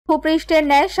ভূপৃষ্ঠের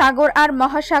ন্যায় সাগর আর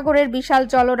মহাসাগরের বিশাল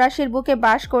জলরাশির বুকে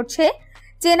বাস করছে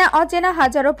চেনা অচেনা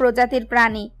হাজারো প্রজাতির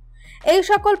প্রাণী। এই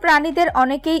সকল প্রাণীদের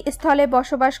অনেকেই স্থলে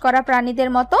বসবাস করা প্রাণীদের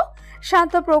মতো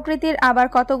শান্ত প্রকৃতির, আবার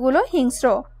কতগুলো হিংস্র।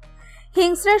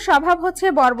 হিংস্রের স্বভাব হচ্ছে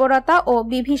বর্বরতা ও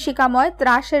বিভীষিকাময়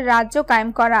ত্রাসের রাজ্য কায়েম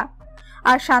করা,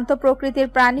 আর শান্ত প্রকৃতির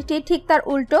প্রাণীটি ঠিক তার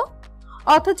উল্টো।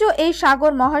 অথচ এই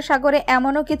সাগর মহাসাগরে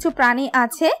এমনও কিছু প্রাণী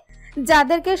আছে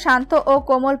যাদেরকে শান্ত ও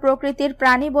কোমল প্রকৃতির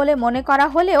প্রাণী বলে মনে করা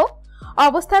হলেও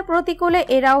অবস্থার প্রতিকূলে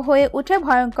এরাও হয়ে উঠে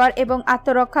ভয়ঙ্কর এবং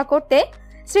আত্মরক্ষা করতে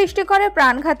সৃষ্টি করে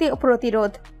প্রাণঘাতী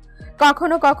প্রতিরোধ।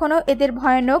 কখনো কখনো এদের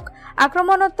ভয়ানক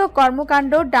আক্রমণাত্মক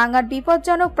কর্মকাণ্ড ডাঙার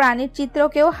বিপজ্জনক প্রাণীর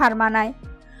চিত্রকেও হার মানায়।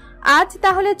 আজ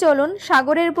তাহলে চলুন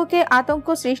সাগরের বুকে আতঙ্ক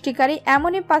সৃষ্টিকারী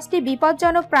এমনই 5টি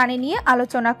বিপজ্জনক প্রাণী নিয়ে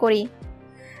আলোচনা করি।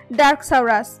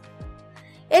 ডার্কসাউরাস।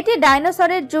 এটি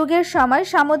ডাইনোসরের যুগের সময়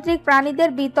সামুদ্রিক প্রাণীদের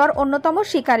ভিতর অন্যতম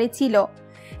শিকারী ছিল।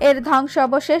 এর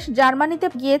ধ্বংসাবশেষ জার্মানিতে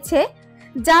গিয়েছে,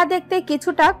 যা দেখতে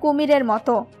কিছুটা কুমিরের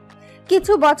মতো।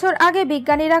 কিছু বছর আগে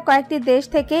বিজ্ঞানীরা কয়েকটি দেশ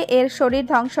থেকে এর শরীর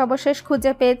ধ্বংসাবশেষ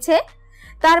খুঁজে পেয়েছে।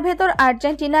 তার ভেতর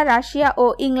আর্জেন্টিনা, রাশিয়া ও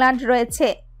ইংল্যান্ড রয়েছে।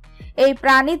 এই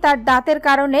প্রাণী তার দাঁতের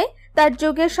কারণে তার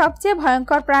যুগের সবচেয়ে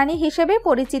ভয়ঙ্কর প্রাণী হিসেবে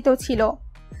পরিচিত ছিল।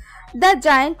 The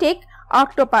জায়ান্টিক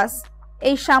octopus.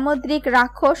 এই সামুদ্রিক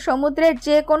রাক্ষস সমুদ্রের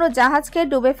যে কোনো জাহাজকে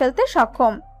ডুবে ফেলতে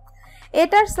সক্ষম।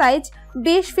 এটার সাইজ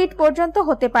 20 ফিট পর্যন্ত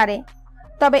হতে পারে।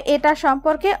 তবে এটা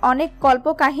সম্পর্কে অনেক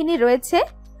কল্পকাহিনী রয়েছে,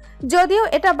 যদিও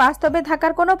এটা বাস্তবে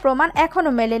থাকার কোনো প্রমাণ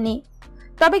এখনো মেলেনি।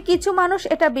 তবে কিছু মানুষ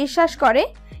এটা বিশ্বাস করে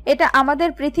এটা আমাদের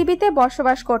পৃথিবীতে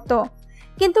বসবাস করত,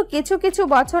 কিন্তু কিছু কিছু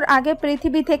বছর আগে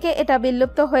পৃথিবী থেকে এটা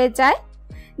বিলুপ্ত হয়ে যায়,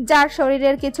 যার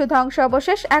শরীরের কিছু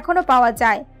ধ্বংসাবশেষ এখনো পাওয়া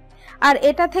যায়। আর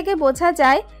এটা থেকে বোঝা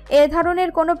যায় এ ধরনের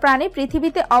কোনো প্রাণী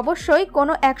পৃথিবীতে অবশ্যই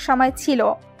কোনো এক সময় ছিল।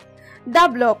 দ্য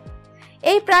ব্লব।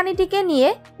 এই প্রাণীটিকে নিয়ে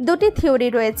 2টি থিওরি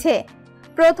রয়েছে।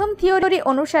 প্রথম থিওরি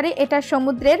অনুসারে এটা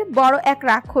সমুদ্রের বড় এক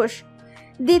রাক্ষস।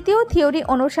 দ্বিতীয় থিওরি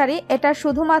অনুসারে এটা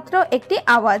শুধুমাত্র একটি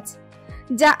আওয়াজ,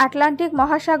 যা আটলান্টিক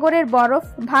মহাসাগরের বরফ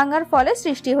ভাঙার ফলে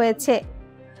সৃষ্টি হয়েছে।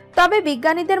 তবে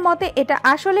বিজ্ঞানীদের মতে এটা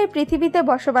আসলে পৃথিবীতে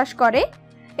বসবাস করে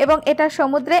এবং এটা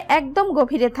সমুদ্রে একদম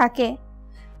গভীরে থাকে।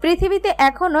 পৃথিবীতে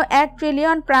এখনো 1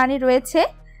 ট্রিলিয়ন প্রাণী রয়েছে,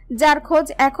 যার খোঁজ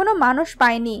এখনো মানুষ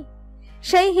পায়নি।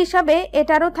 সেই হিসাবে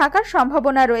এটারও থাকার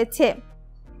সম্ভাবনা রয়েছে।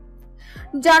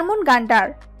 জার্মান গান্ডার।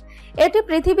 এটি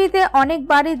পৃথিবীতে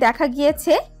অনেকবারই দেখা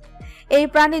গিয়েছে। এই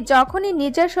প্রাণী যখনই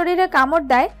নিজের শরীরে কামড়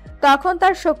দেয় তখন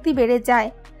তার শক্তি বেড়ে যায়।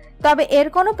 তবে এর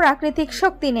কোনো প্রাকৃতিক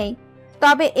শক্তি নেই।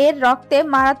 তবে এর রক্তে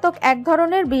মারাত্মক এক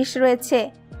ধরনের বিষ রয়েছে।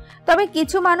 তবে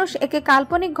কিছু মানুষ একে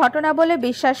কাল্পনিক ঘটনা বলে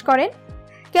বিশ্বাস করেন।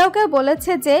 কেউ কেউ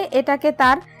বলেছে যে এটাকে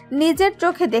তার নিজের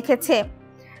চোখে দেখেছে।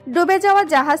 ডুবে যাওয়া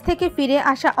জাহাজ থেকে ফিরে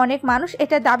আসা অনেক মানুষ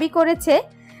এটা দাবি করেছে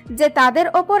যে তাদের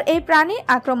ওপর এই প্রাণী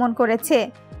আক্রমণ করেছে।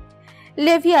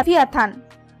 লেভিয়াথান।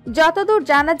 যতদূর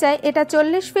জানা যায় এটা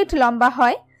 40 ফিট লম্বা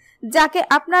হয়, যাকে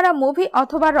আপনারা মুভি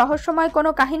অথবা রহস্যময় কোনো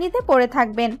কাহিনীতে পড়ে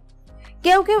থাকবেন।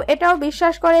 কেউ কেউ এটাও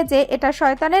বিশ্বাস করে যে এটা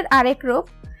শয়তানের আরেক রূপ।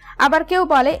 আবার কেউ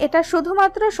বলে এটা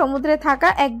শুধুমাত্র সমুদ্রে থাকা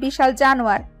এক বিশাল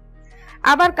জানোয়ার।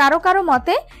 আবার কারো কারো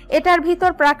মতে এটার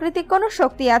ভিতর প্রাকৃতিক কোনো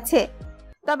শক্তি আছে।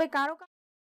 তবে কারো